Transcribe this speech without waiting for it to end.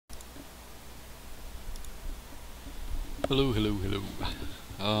Hello.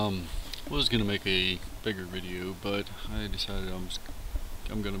 Was gonna make a bigger video, but I decided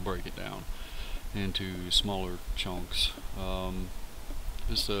I'm gonna break it down into smaller chunks.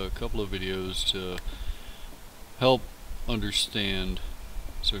 Just a couple of videos to help understand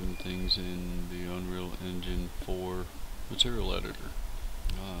certain things in the Unreal Engine 4 material editor.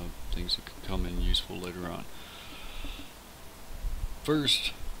 Things that could come in useful later on.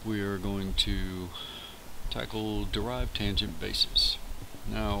 First, we are going to tackle DeriveTangentBasis.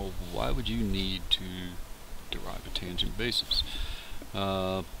 Now, why would you need to derive a tangent basis?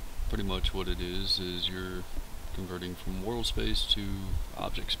 Pretty much what it is you're converting from world space to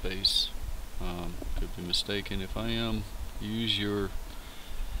object space. Could be mistaken. If I am, use your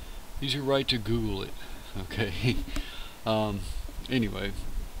right to Google it. Okay. Anyway,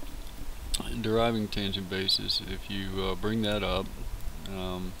 deriving tangent basis. If you bring that up,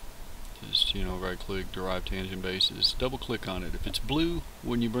 just right click, derive tangent basis, double click on it. If it's blue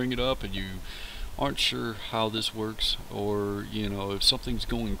when you bring it up and you aren't sure how this works, or if something's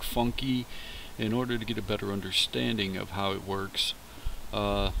going funky, in order to get a better understanding of how it works,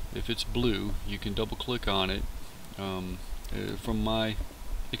 if it's blue, you can double click on it. From my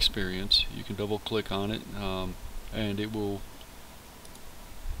experience, you can double click on it, and we will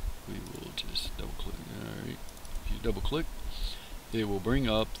just double click. Alright, if you double click, it will bring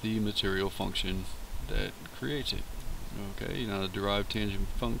up the material function that creates it. Okay, now the derived tangent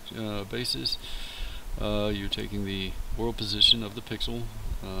basis, you're taking the world position of the pixel,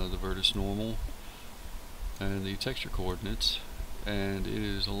 the vertex normal, and the texture coordinates, and it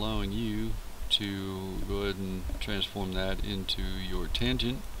is allowing you to go ahead and transform that into your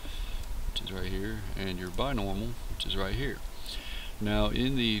tangent, which is right here, and your binormal, which is right here. Now,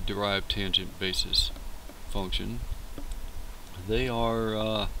 in the derived tangent basis function, they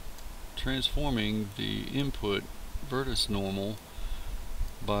are transforming the input vertex normal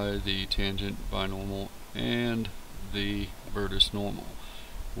by the tangent binormal and the vertex normal,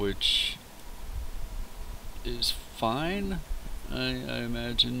 which is fine. I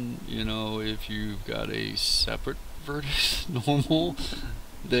imagine, if you've got a separate vertex normal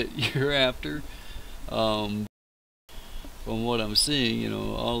that you're after. From what I'm seeing,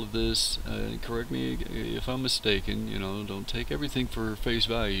 all of this, correct me if I'm mistaken, don't take everything for face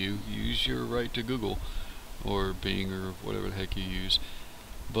value. Use your right to Google or Bing or whatever the heck you use.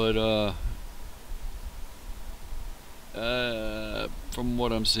 But from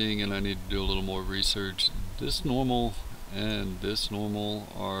what I'm seeing, and I need to do a little more research, this normal and this normal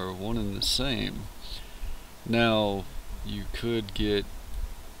are one and the same. Now, you could get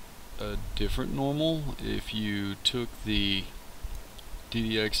a different normal if you took the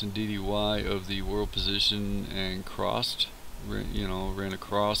DDX and DDY of the world position and ran a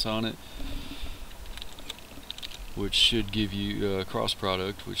cross on it, which should give you a cross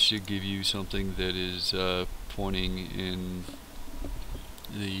product, which should give you something that is pointing in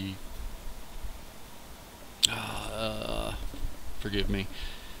the forgive me,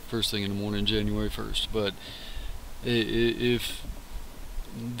 first thing in the morning, January 1st, but if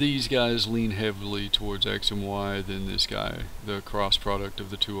these guys lean heavily towards X and Y, then this guy, the cross product of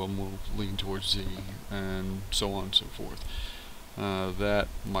the two of them, will lean towards Z, and so on and so forth. That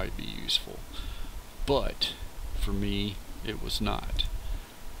might be useful, but for me it was not.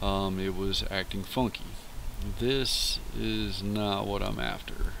 It was acting funky. This is not what I'm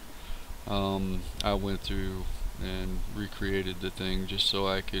after. I went through and recreated the thing just so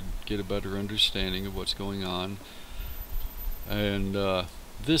I could get a better understanding of what's going on, and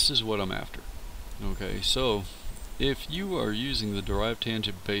this is what I'm after. Okay, so if you are using the derived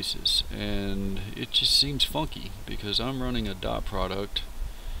tangent basis and it just seems funky because I'm running a dot product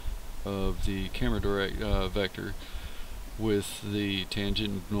of the camera direct vector with the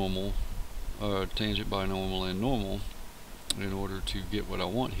tangent normal, tangent binormal and normal, in order to get what I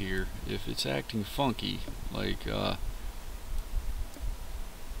want here, if it's acting funky, like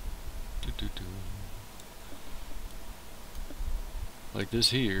like this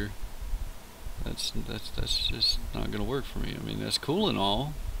here, that's just not gonna work for me. I mean, that's cool and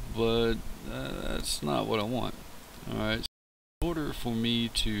all, but that's not what I want. Alright, so in order for me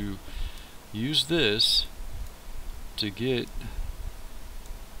to use this to get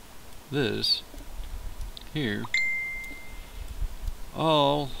this here,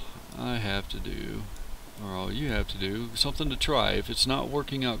 all I have to do, or all you have to do, something to try if it's not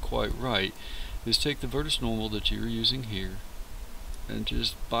working out quite right, is take the vertex normal that you're using here and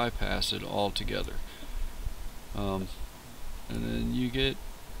just bypass it altogether. And then you get,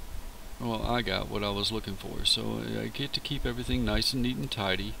 well, I got what I was looking for. So I get to keep everything nice and neat and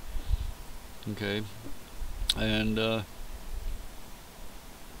tidy. Okay, and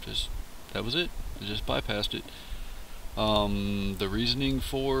that was it. I just bypassed it. The reasoning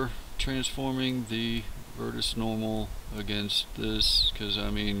for transforming the vertex normal against this, because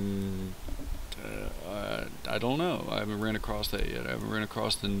I mean, I don't know. I haven't ran across that yet. I haven't ran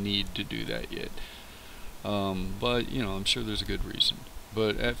across the need to do that yet. But you know, I'm sure there's a good reason.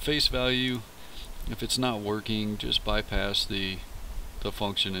 But at face value, if it's not working, just bypass the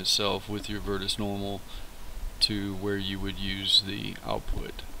function itself with your vertex normal to where you would use the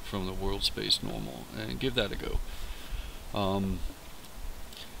output from the world space normal, and give that a go.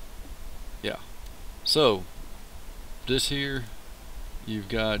 Yeah. So this here, you've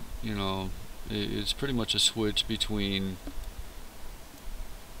got, you know, it's pretty much a switch between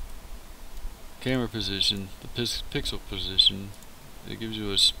camera position, the pixel position. It gives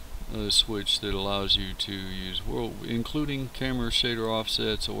you a switch that allows you to use world, including camera shader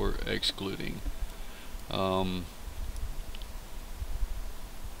offsets or excluding.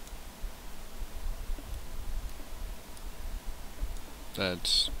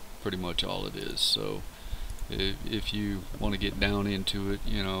 That's pretty much all it is. So if you want to get down into it,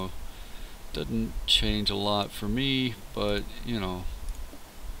 you know, doesn't change a lot for me, but you know,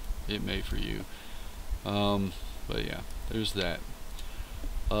 it may for you. But yeah, there's that.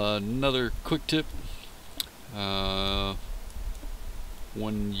 Another quick tip, when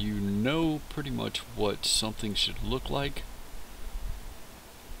you know pretty much what something should look like,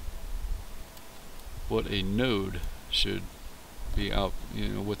 what a node should be out, you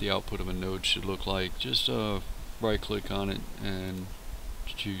know, what the output of a node should look like, just right click on it and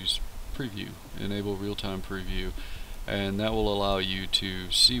choose preview, enable real-time preview, and that will allow you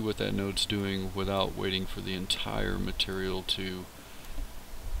to see what that node's doing without waiting for the entire material to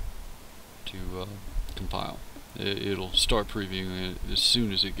compile. It'll start previewing it as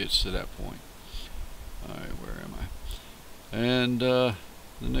soon as it gets to that point. Alright, where am I? And the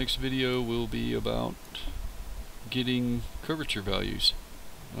next video will be about getting curvature values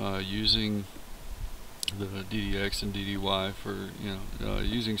using the DDX and DDY for, you know,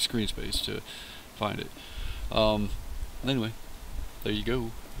 using screen space to find it. Anyway, there you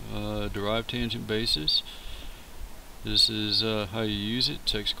go. Derived tangent basis. This is how you use it.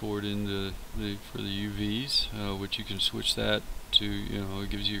 Text chord in for the UVs, which you can switch that to, you know,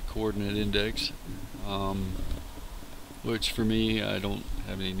 it gives you a coordinate index. Which for me, I don't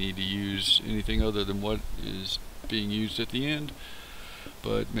have any need to use anything other than what is being used at the end.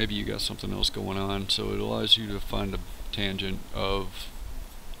 But maybe you got something else going on, so it allows you to find a tangent of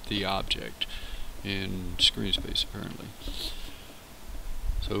the object in screen space, apparently.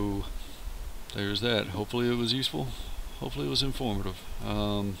 So there's that. Hopefully it was useful. Hopefully it was informative.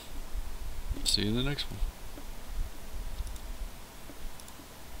 See you in the next one.